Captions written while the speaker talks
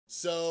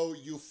So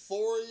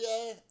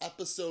Euphoria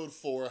episode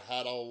 4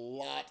 had a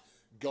lot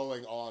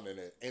going on in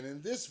it. And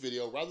in this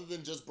video, rather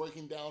than just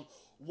breaking down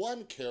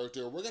one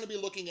character, we're gonna be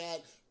looking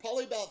at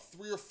probably about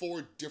 3 or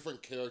 4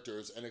 different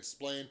characters and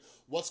explain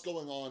what's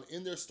going on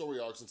in their story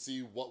arcs and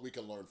see what we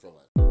can learn from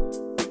it.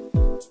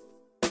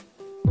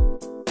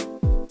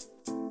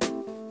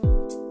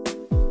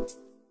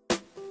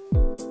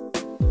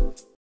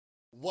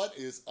 What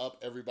is up,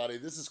 everybody?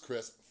 This is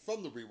Chris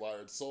from The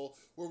Rewired Soul,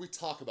 where we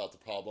talk about the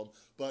problem,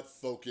 but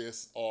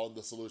focus on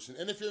the solution.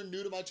 And if you're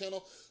new to my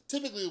channel,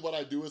 typically what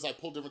I do is I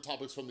pull different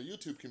topics from the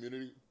YouTube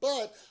community,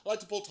 but I like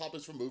to pull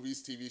topics from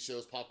movies, TV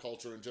shows, pop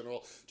culture in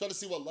general, try to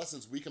see what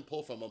lessons we can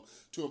pull from them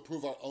to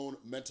improve our own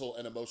mental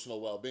and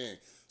emotional well-being.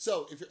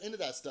 So if you're into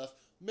that stuff,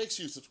 make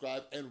sure you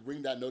subscribe and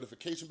ring that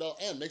notification bell,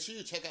 and make sure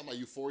you check out my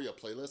Euphoria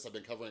playlist. I've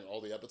been covering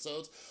all the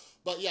episodes.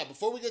 But yeah,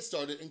 before we get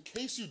started, in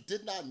case you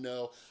did not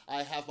know,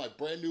 I have my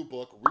brand new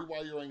book,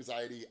 Rewire Your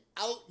Anxiety,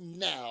 out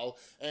now,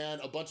 and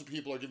a bunch of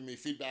people are giving me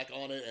feedback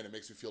on it, and it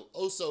makes me feel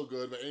oh so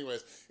good. But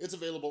anyways, it's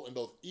available in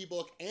both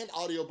ebook and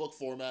audiobook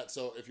format,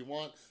 so if you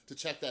want to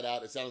check that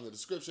out, it's down in the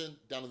description,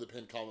 down in the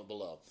pinned comment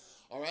below.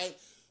 All right?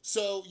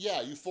 So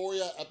yeah,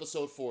 Euphoria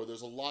episode 4,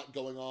 there's a lot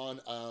going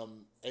on,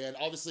 and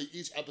obviously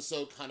each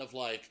episode kind of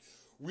like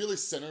really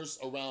centers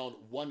around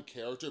one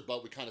character,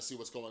 but we kind of see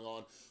what's going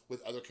on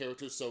with other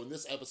characters. So in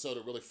this episode,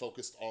 it really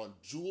focused on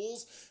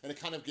Jules, and it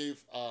kind of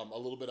gave a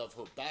little bit of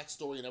her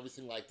backstory and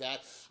everything like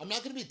that. I'm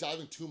not gonna be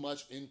diving too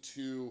much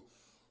into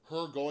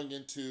her going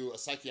into a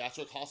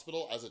psychiatric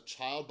hospital as a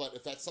child, but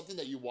if that's something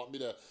that you want me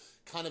to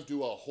kind of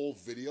do a whole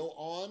video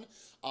on,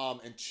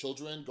 and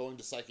children going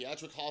to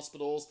psychiatric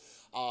hospitals,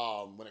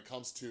 when it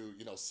comes to,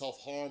 you know,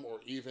 self-harm, or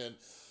even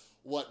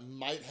what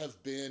might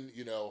have been,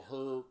 you know,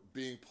 her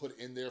being put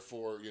in there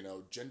for, you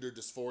know, gender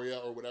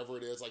dysphoria or whatever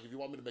it is. Like, if you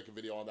want me to make a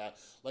video on that,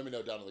 let me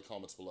know down in the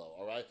comments below,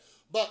 all right?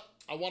 But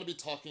I want to be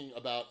talking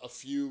about a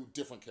few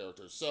different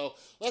characters. So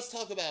let's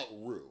talk about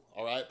Rue,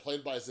 all right?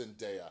 Played by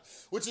Zendaya,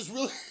 which is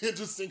really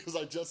interesting because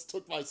I just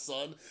took my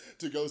son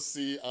to go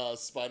see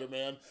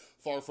Spider-Man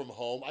Far From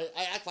Home. I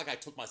act like I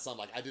took my son,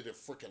 like I didn't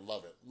freaking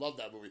love it. Love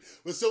that movie.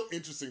 It was so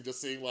interesting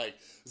just seeing like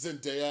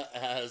Zendaya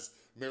as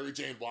Mary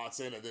Jane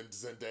Watson and then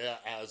Zendaya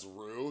as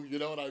Rue, you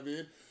know what I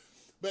mean?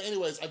 But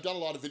anyways, I've done a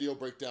lot of video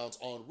breakdowns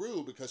on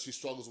Rue because she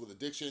struggles with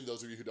addiction.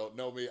 Those of you who don't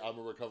know me, I'm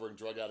a recovering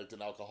drug addict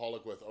and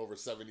alcoholic with over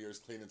 7 years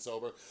clean and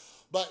sober.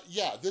 But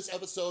yeah, this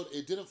episode,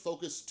 it didn't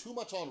focus too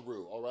much on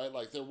Rue, all right?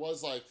 Like, there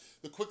was like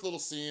the quick little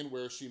scene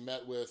where she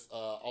met with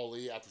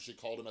Ali after she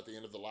called him at the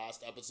end of the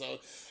last episode.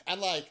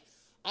 And like,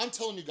 I'm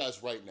telling you guys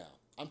right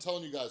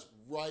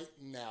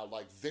now,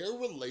 like their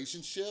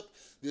relationship,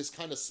 this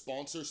kind of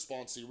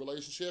sponsor-sponsee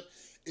relationship,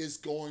 is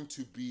going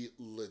to be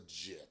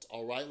legit,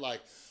 all right?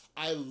 Like,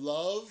 I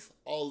love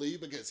Ali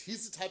because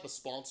he's the type of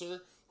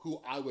sponsor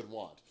who I would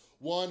want.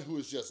 One who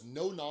is just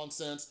no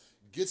nonsense,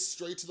 gets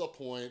straight to the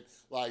point,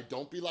 like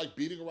don't be like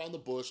beating around the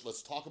bush,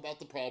 let's talk about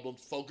the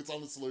problems, focus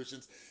on the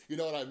solutions, you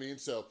know what I mean?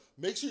 So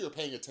make sure you're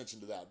paying attention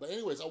to that. But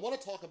anyways, I wanna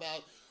talk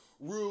about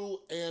Rue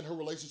and her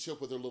relationship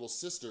with her little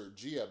sister,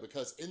 Gia,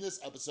 because in this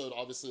episode,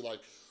 obviously,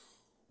 like,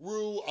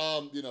 Rue,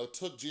 you know,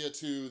 took Gia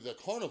to the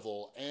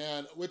carnival,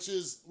 and which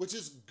is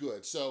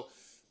good. So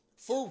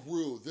for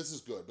Rue, this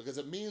is good because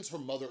it means her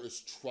mother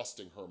is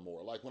trusting her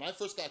more. Like, when I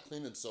first got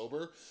clean and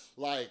sober,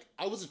 like,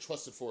 I wasn't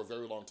trusted for a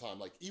very long time.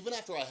 Like, even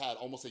after I had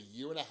almost a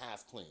year and a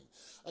half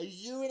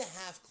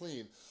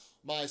clean,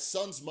 my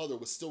son's mother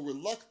was still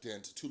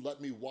reluctant to let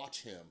me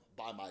watch him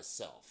by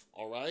myself,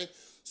 all right?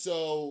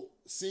 So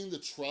seeing the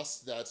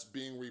trust that's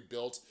being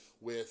rebuilt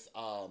with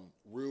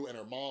Rue and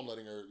her mom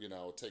letting her, you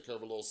know, take care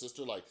of her little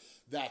sister, like,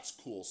 that's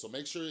cool. So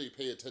make sure you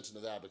pay attention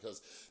to that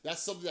because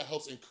that's something that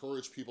helps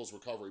encourage people's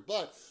recovery.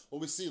 But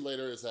what we see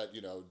later is that,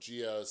 you know,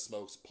 Gia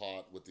smokes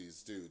pot with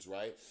these dudes,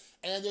 right?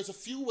 And there's a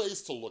few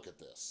ways to look at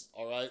this,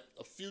 all right?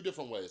 A few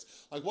different ways.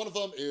 Like, one of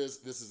them is,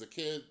 this is a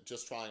kid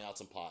just trying out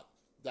some pot.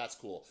 That's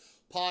cool.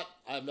 Pot,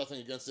 I have nothing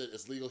against it.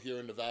 It's legal here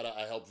in Nevada.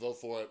 I helped vote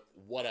for it.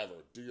 Whatever.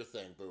 Do your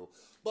thing, boo.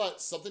 But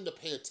something to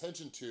pay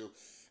attention to,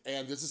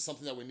 and this is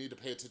something that we need to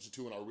pay attention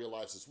to in our real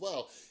lives as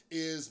well,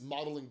 is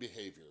modeling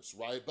behaviors,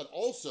 right? But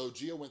also,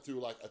 Gia went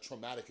through like a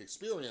traumatic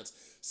experience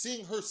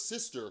seeing her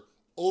sister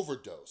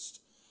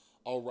overdosed.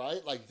 All right,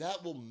 like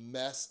that will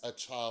mess a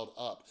child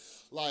up.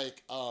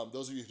 Like,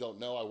 those of you who don't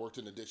know, I worked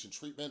in addiction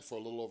treatment for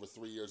a little over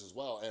 3 years as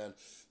well, and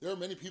there are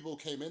many people who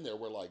came in there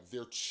where like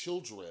their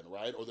children,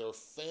 right, or their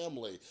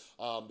family,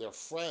 their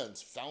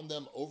friends found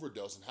them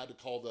overdosed and had to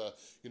call the,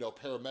 you know,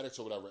 paramedics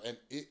or whatever, and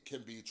it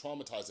can be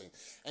traumatizing.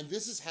 And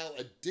this is how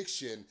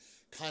addiction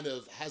kind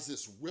of has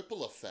this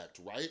ripple effect,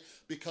 right?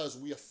 Because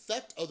we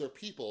affect other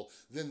people,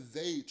 then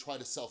they try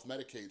to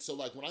self-medicate. So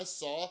like when I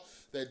saw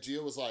that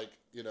Gia was like,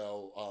 you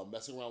know,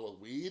 messing around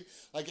with weed,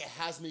 like it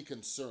has me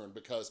concerned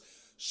because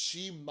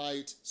she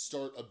might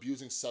start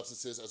abusing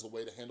substances as a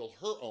way to handle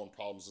her own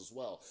problems as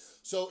well.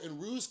 So in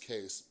Rue's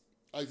case,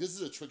 like, this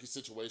is a tricky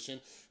situation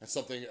and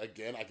something,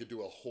 again, I could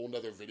do a whole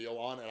nother video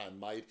on, and I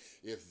might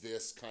if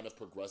this kind of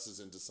progresses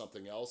into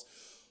something else.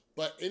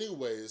 But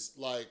anyways,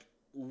 like,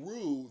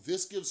 Rue,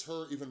 this gives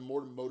her even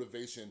more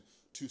motivation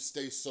to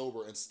stay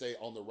sober and stay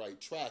on the right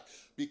track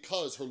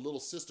because her little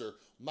sister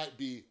might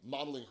be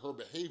modeling her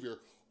behavior,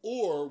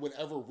 or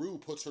whenever Rue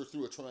puts her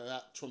through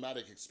a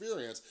traumatic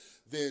experience,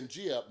 then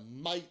Gia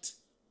might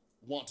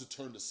want to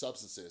turn to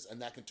substances,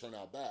 and that can turn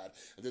out bad.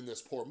 And then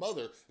this poor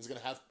mother is gonna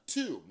have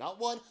two, not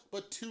one,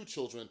 but two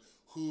children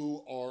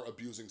who are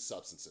abusing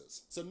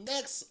substances. So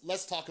next,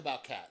 let's talk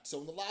about Kat. So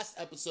in the last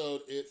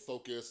episode, it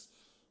focused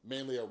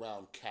mainly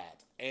around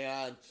Kat.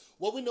 And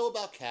what we know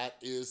about Kat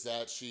is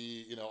that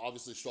she,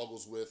 obviously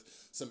struggles with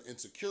some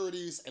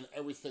insecurities and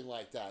everything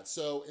like that.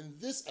 So in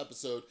this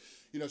episode,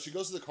 she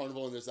goes to the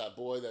carnival and there's that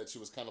boy that she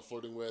was kind of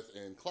flirting with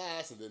in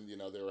class, and then,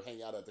 they were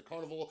hanging out at the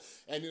carnival,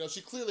 and,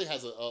 she clearly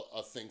has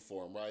a thing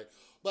for him, right?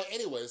 But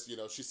anyways,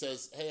 she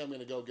says, hey, I'm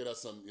gonna go get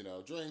us some,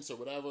 drinks or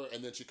whatever,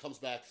 and then she comes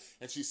back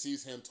and she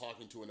sees him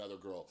talking to another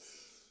girl.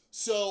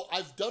 So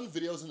I've done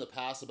videos in the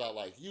past about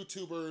like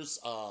YouTubers,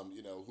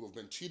 who have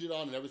been cheated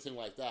on and everything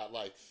like that.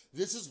 Like,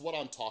 this is what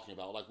I'm talking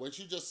about. Like what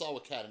you just saw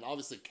with Kat, and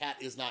obviously Kat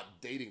is not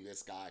dating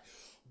this guy,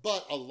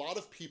 but a lot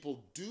of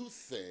people do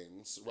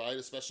things, right,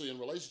 especially in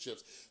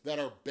relationships, that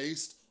are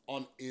based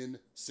on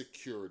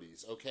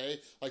insecurities, okay?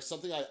 Like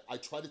something I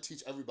try to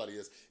teach everybody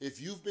is, if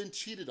you've been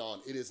cheated on,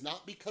 it is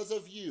not because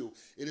of you,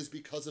 it is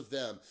because of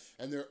them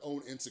and their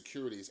own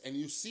insecurities. And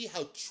you see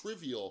how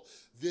trivial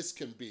this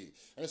can be.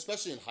 And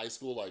especially in high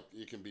school, like,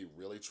 it can be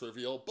really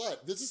trivial,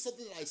 but this is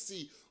something that I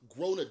see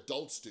grown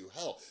adults do.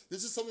 Hell,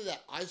 this is something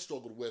that I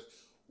struggled with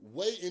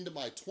way into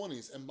my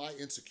 20s and my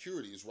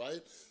insecurities,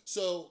 right?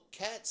 So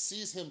Kat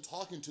sees him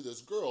talking to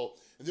this girl,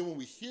 and then when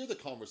we hear the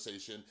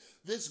conversation,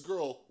 this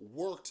girl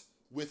worked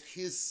with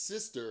his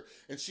sister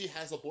and she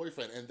has a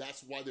boyfriend, and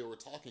that's why they were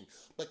talking.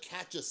 But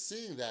Kat, just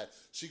seeing that,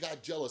 she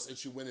got jealous and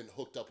she went and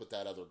hooked up with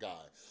that other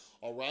guy,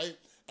 all right?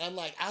 And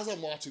like, as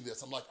I'm watching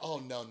this, I'm like,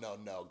 oh, no,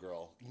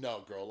 girl.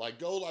 Like,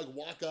 go like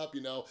walk up,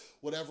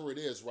 whatever it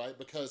is, right?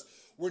 Because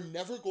we're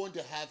never going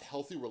to have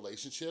healthy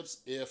relationships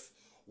if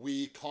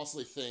we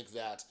constantly think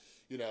that,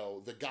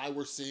 the guy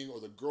we're seeing or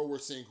the girl we're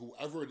seeing,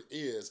 whoever it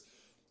is,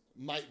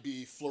 might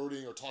be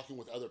flirting or talking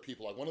with other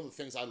people. Like, one of the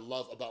things I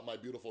love about my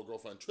beautiful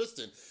girlfriend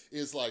Tristan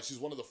is like, she's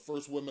one of the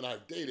first women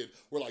I've dated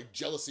where like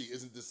jealousy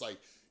isn't this like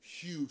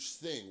huge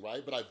thing,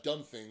 right? But I've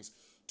done things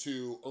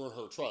to earn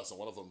her trust, and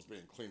one of them is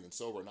being clean and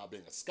sober, not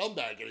being a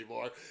scumbag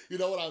anymore. You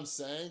know what I'm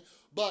saying?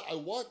 But I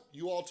want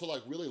you all to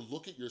like really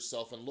look at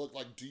yourself and look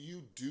like, do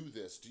you do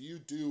this? Do you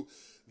do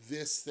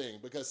this thing?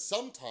 Because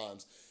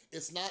sometimes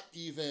it's not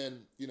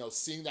even,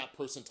 seeing that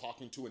person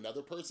talking to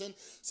another person.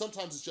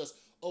 Sometimes it's just,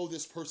 oh,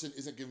 this person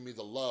isn't giving me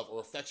the love or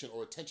affection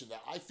or attention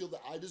that I feel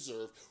that I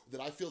deserve,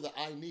 that I feel that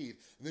I need.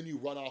 And then you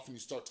run off and you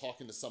start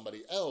talking to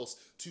somebody else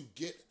to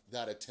get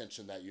that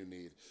attention that you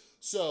need.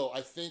 So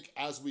I think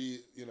as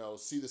we,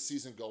 see the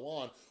season go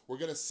on, we're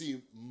gonna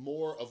see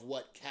more of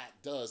what Kat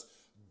does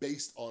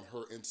based on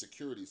her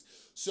insecurities.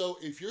 So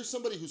if you're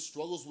somebody who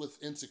struggles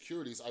with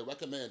insecurities, I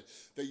recommend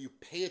that you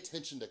pay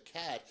attention to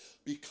Kat,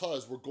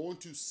 because we're going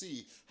to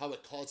see how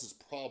it causes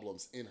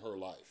problems in her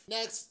life.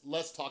 Next,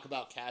 let's talk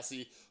about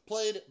Cassie,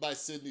 played by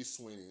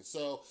Sweeney.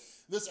 So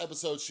this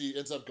episode, she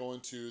ends up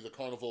going to the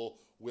carnival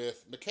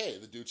with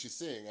McKay, the dude she's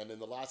seeing. And in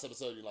the last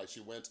episode,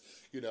 she went,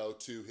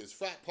 to his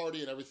frat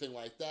party and everything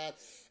like that.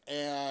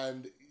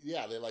 And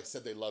yeah, they like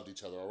said they loved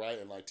each other, all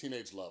right? And like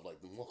teenage love, like,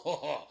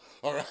 all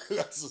right,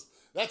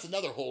 that's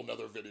another whole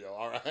nother video,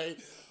 all right?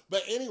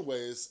 But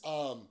anyways,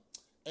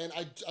 and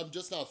I'm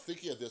just now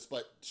thinking of this,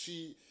 but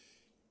she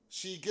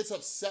gets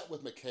upset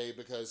with McKay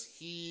because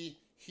he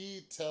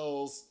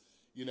tells,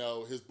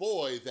 his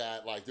boy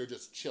that like they're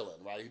just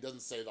chilling, right? He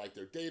doesn't say like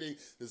they're dating,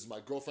 this is my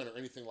girlfriend or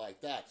anything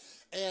like that.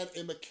 And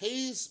in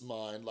McKay's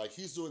mind, like,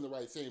 he's doing the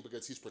right thing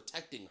because he's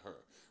protecting her,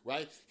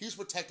 right? He's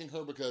protecting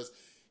her because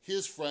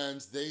his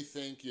friends, they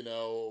think,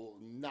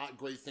 not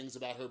great things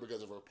about her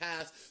because of her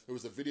past. There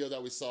was a video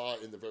that we saw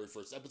in the very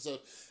first episode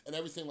and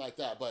everything like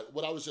that. But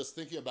what I was just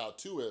thinking about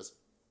too is,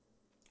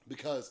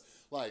 because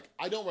like,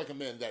 I don't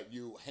recommend that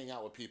you hang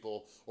out with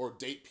people or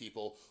date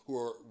people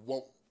who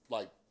won't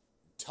like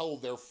tell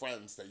their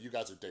friends that you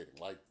guys are dating.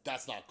 Like,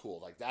 that's not cool.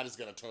 Like, that is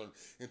gonna turn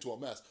into a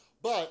mess.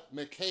 But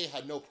McKay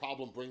had no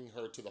problem bringing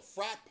her to the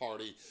frat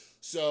party,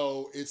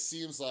 so it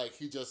seems like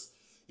he just,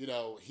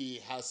 he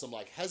has some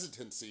like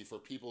hesitancy for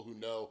people who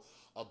know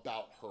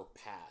about her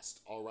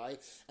past, all right?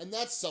 And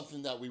that's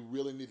something that we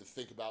really need to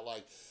think about.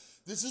 Like,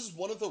 this is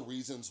one of the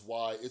reasons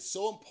why it's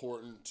so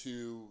important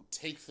to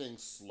take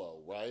things slow,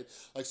 right?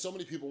 Like, so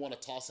many people want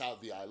to toss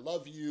out the I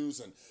love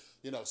yous, and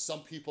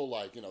some people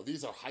like,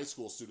 these are high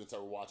school students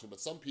that we're watching, but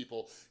some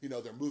people,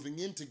 they're moving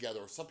in together,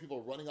 or some people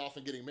are running off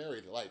and getting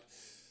married.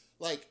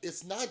 Like,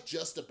 it's not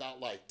just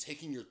about like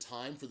taking your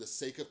time for the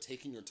sake of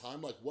taking your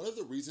time. Like, one of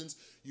the reasons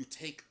you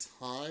take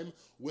time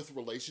with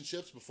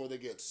relationships before they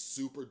get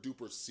super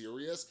duper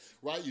serious,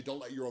 right? You don't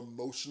let your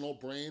emotional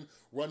brain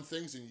run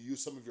things and you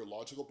use some of your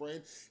logical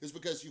brain, is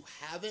because you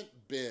haven't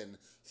been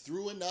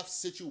through enough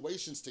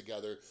situations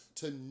together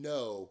to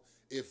know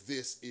if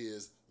this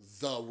is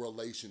the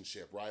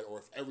relationship, right? Or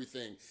if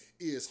everything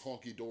is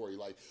honky-dory.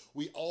 Like,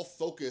 we all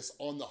focus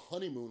on the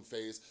honeymoon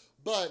phase,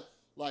 but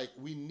like,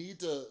 we need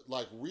to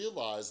like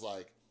realize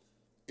like,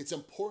 it's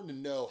important to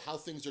know how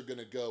things are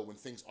gonna go when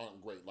things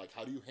aren't great. Like,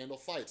 how do you handle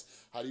fights?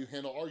 How do you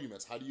handle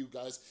arguments? How do you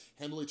guys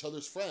handle each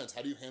other's friends?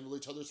 How do you handle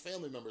each other's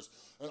family members?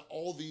 And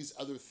all these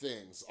other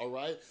things, all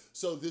right?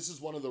 So this is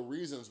one of the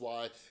reasons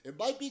why it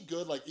might be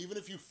good, like, even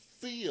if you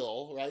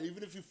feel, right?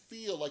 Even if you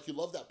feel like you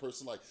love that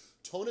person, like,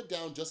 tone it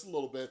down just a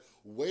little bit,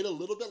 wait a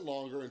little bit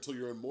longer until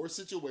you're in more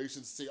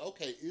situations to see,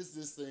 okay, is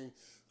this thing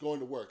going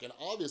to work? And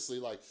obviously,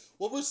 like,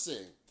 what we're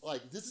seeing,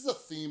 like, this is a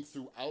theme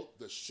throughout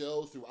the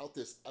show, throughout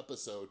this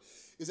episode,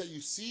 is that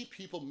you see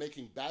people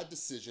making bad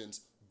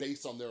decisions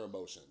based on their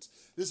emotions.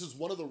 This is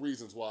one of the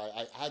reasons why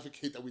I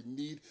advocate that we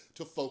need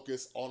to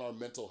focus on our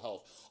mental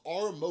health.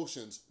 Our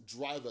emotions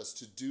drive us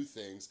to do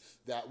things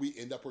that we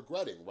end up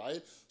regretting,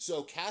 right?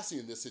 So Cassie,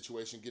 in this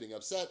situation, getting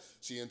upset,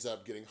 she ends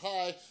up getting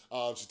high,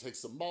 she takes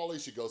some Molly,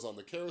 she goes on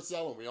the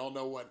carousel, and we all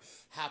know what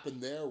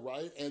happened there,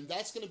 right? And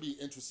that's gonna be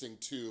interesting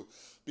too,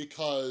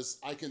 because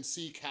I can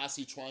see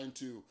Cassie trying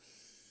to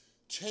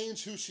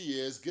change who she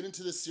is, get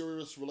into this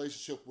serious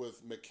relationship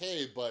with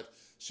McKay, but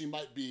she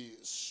might be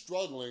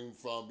struggling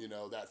from, you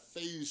know, that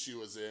phase she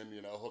was in,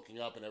 you know, hooking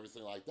up and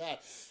everything like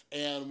that.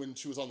 And when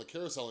she was on the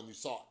carousel and you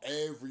saw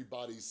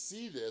everybody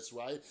see this,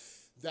 right,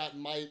 that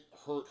might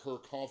hurt her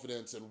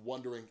confidence and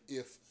wondering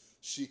if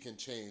she can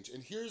change.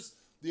 And here's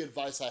the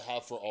advice I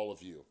have for all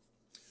of you.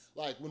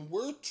 Like, when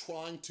we're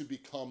trying to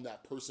become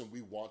that person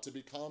we want to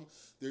become,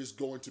 there's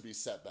going to be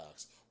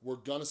setbacks. We're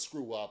gonna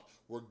screw up.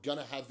 We're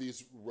gonna have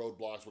these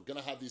roadblocks. We're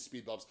gonna have these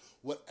speed bumps,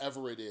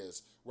 whatever it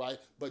is, right?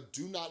 But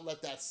do not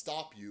let that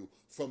stop you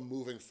from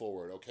moving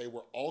forward, okay?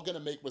 We're all gonna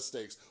make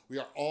mistakes. We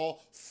are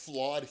all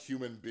flawed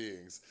human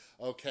beings,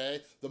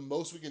 okay? The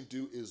most we can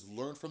do is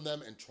learn from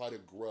them and try to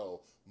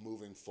grow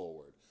moving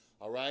forward,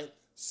 all right?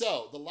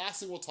 So the last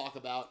thing we'll talk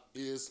about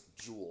is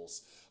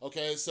Jules,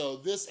 okay? So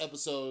this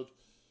episode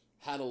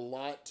had a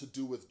lot to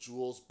do with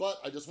Jules, but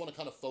I just wanna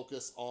kind of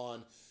focus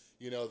on,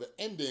 you know, the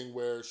ending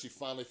where she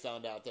finally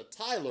found out that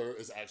Tyler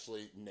is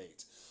actually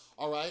Nate,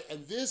 all right?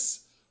 And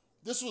this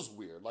was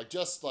weird, like,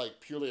 just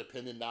like purely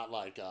opinion, not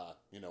like,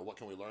 you know, what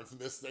can we learn from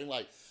this thing?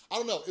 Like, I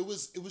don't know, it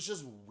was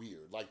just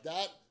weird. Like,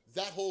 that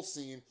whole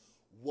scene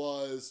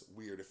was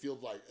weird. It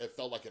felt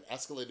like it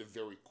escalated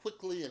very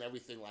quickly and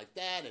everything like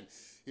that. And,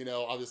 you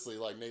know, obviously,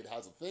 like, Nate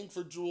has a thing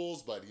for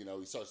Jules, but, you know,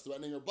 he starts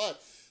threatening her.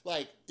 But,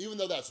 like, even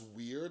though that's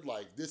weird,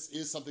 like, this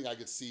is something I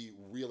could see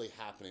really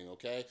happening,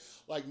 okay?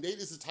 Like, Nate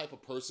is the type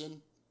of person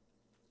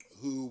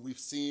who we've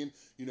seen,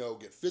 you know,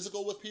 get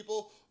physical with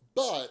people,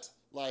 but,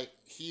 like,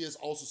 he is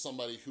also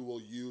somebody who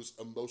will use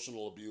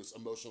emotional abuse,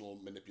 emotional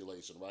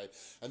manipulation, right?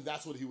 And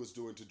that's what he was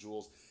doing to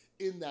Jules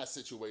in that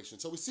situation.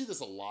 So we see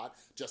this a lot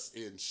just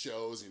in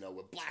shows, you know,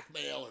 with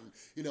blackmail and,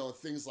 you know, and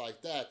things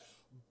like that.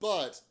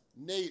 But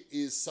Nate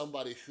is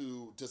somebody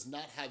who does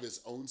not have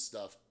his own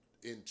stuff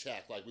in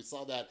check. Like, we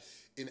saw that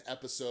in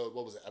episode,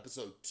 what was it,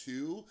 episode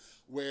 2,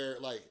 where,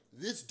 like,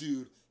 this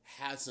dude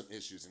has some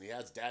issues, and he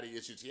has daddy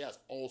issues. He has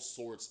all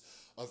sorts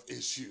of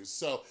issues.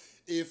 So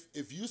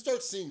if you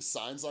start seeing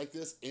signs like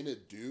this in a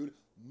dude,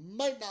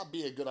 might not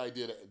be a good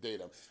idea to date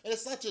him. And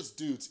it's not just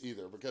dudes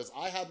either, because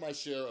I had my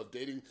share of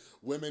dating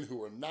women who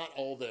were not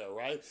all there,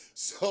 right?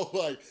 So,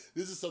 like,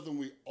 this is something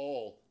we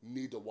all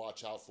need to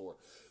watch out for.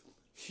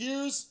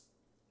 Here's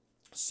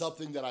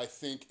something that I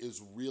think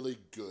is really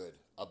good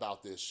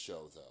about this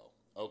show,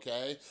 though,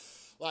 okay?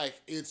 Like,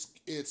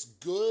 it's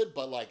good,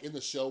 but, like, in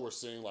the show we're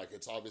seeing, like,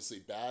 it's obviously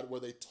bad,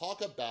 where they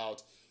talk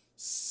about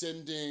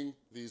sending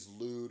these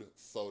lewd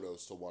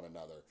photos to one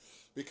another.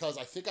 Because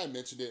I think I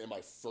mentioned it in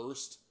my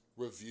first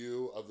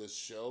review of this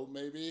show,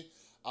 maybe.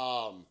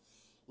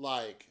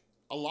 Like,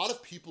 a lot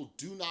of people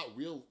do not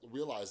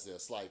realize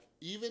this. Like,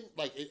 even,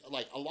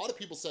 like, a lot of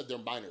people said they're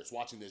minors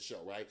watching this show,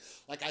 right?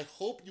 Like, I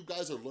hope you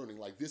guys are learning,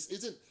 like, this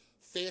isn't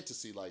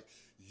fantasy. Like,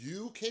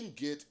 you can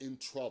get in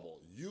trouble.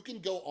 You can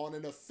go on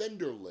an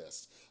offender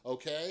list,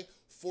 okay,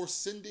 for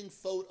sending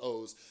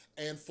photos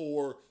and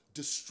for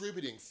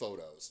distributing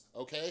photos,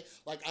 okay?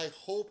 Like, I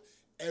hope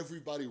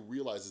everybody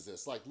realizes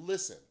this. Like,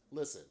 listen,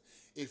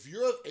 if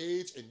you're of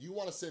age and you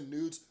want to send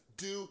nudes,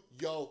 do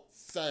your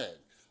thing,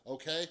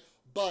 okay?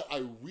 But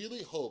I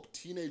really hope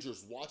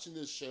teenagers watching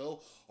this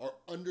show are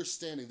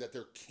understanding that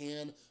there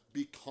can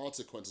be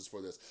consequences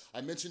for this.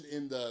 I mentioned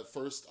in the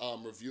first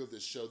review of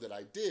this show that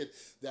I did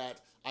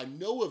that I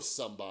know of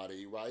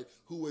somebody, right,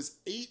 who was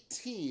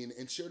 18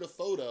 and shared a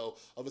photo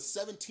of a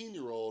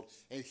 17-year-old,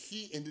 and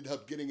he ended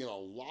up getting in a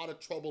lot of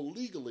trouble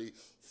legally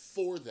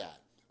for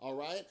that. All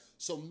right?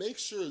 So make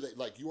sure that,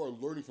 like, you are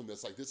learning from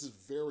this. Like, this is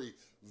very,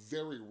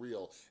 very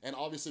real. And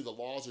obviously the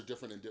laws are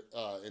different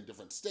in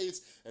different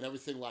states and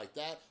everything like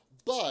that.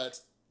 But,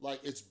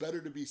 like, it's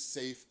better to be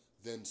safe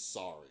than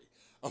sorry,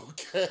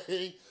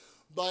 okay?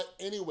 But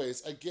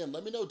anyways, again,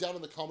 let me know down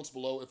in the comments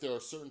below if there are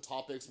certain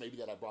topics maybe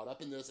that I brought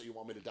up in this that you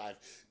want me to dive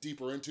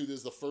deeper into. This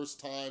is the first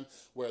time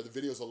where the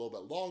video is a little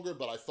bit longer,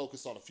 but I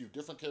focused on a few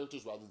different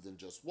characters rather than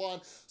just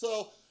one.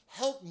 So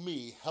help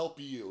me help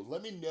you.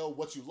 Let me know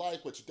what you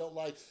like, what you don't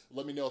like.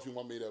 Let me know if you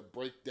want me to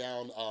break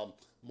down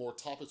more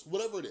topics,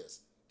 whatever it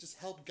is. Just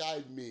help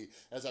guide me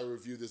as I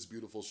review this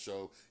beautiful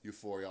show,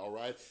 Euphoria, all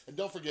right? And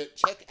don't forget,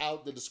 check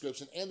out the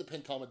description and the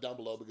pinned comment down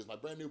below because my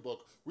brand new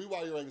book,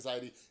 Rewire Your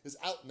Anxiety, is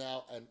out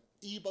now, an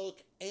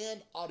ebook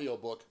and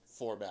audiobook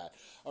format,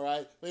 all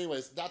right? But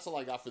anyways, that's all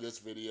I got for this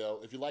video.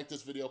 If you like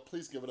this video,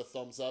 please give it a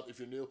thumbs up. If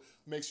you're new,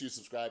 make sure you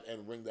subscribe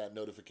and ring that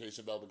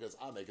notification bell because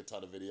I make a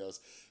ton of videos.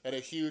 And a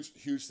huge,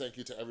 huge thank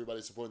you to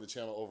everybody supporting the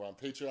channel over on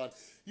Patreon.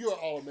 You are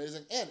all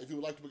amazing. And if you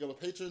would like to become a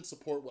patron,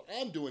 support what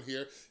I'm doing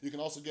here, you can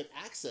also get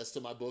access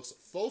to my books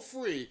for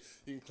free.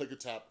 You can click or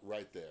tap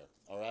right there,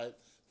 all right?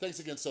 Thanks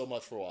again so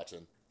much for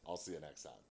watching. I'll see you next time.